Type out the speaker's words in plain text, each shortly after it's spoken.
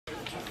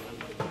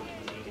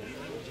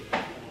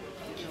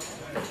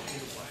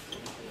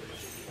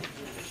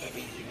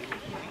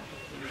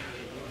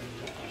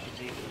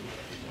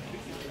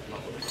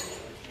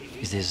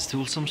deze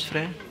stoel soms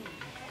vrij?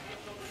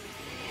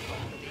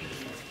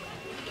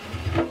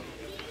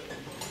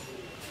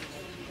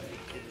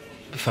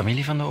 De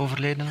familie van de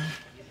overledene?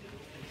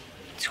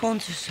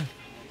 Schoonzussen.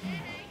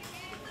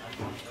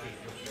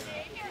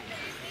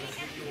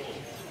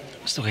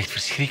 Dat is toch echt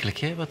verschrikkelijk,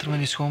 hè, wat er met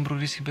je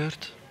schoonbroer is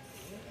gebeurd?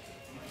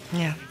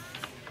 Ja.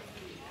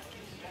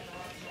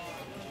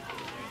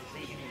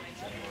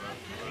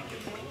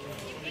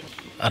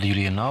 Hadden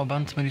jullie een nauwe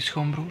band met je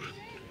schoonbroer?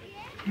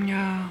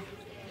 Ja,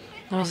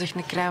 dat was echt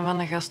een kraan van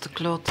de gasten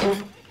Kloot.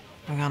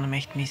 We gaan hem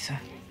echt missen.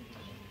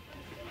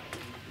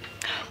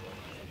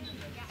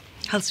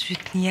 Als u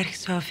het niet erg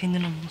zou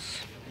vinden om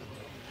ons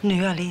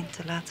nu alleen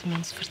te laten met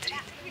ons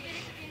verdriet.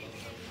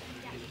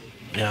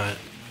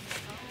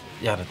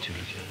 Ja,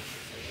 natuurlijk. Ja.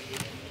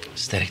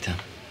 Sterkte.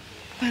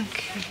 Dank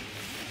u.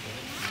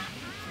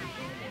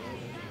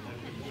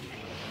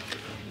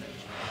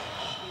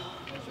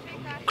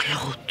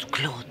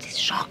 Kloot, het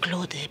is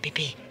Jean-Claude, hè,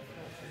 Bibi.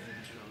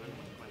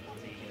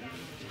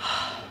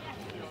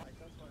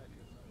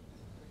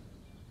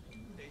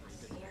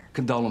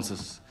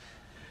 Condolences,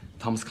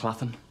 Thomas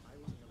Claflin.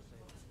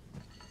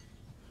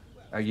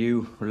 Are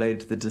you related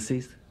to the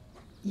deceased?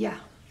 Yeah,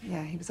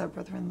 he was our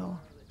brother-in-law.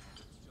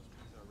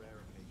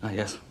 Ah,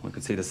 yes, I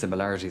could see the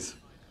similarities.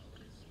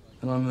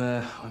 And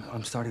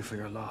I'm sorry for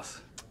your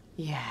loss.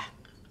 Yeah,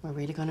 we're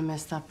really gonna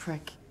miss that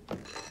prick.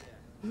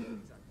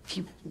 If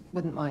you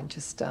wouldn't mind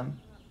just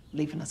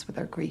leaving us with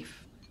our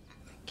grief.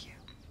 Thank you.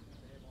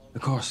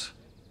 Of course.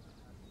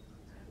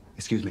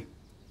 Excuse me.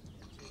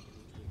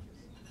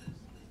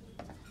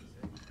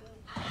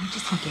 You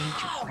just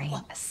engage your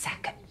brain a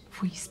second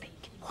before you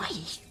speak. Why?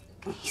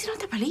 He's not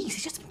the police.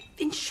 He's just an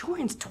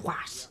insurance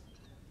twat.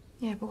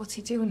 Yeah, but what's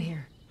he doing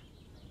here?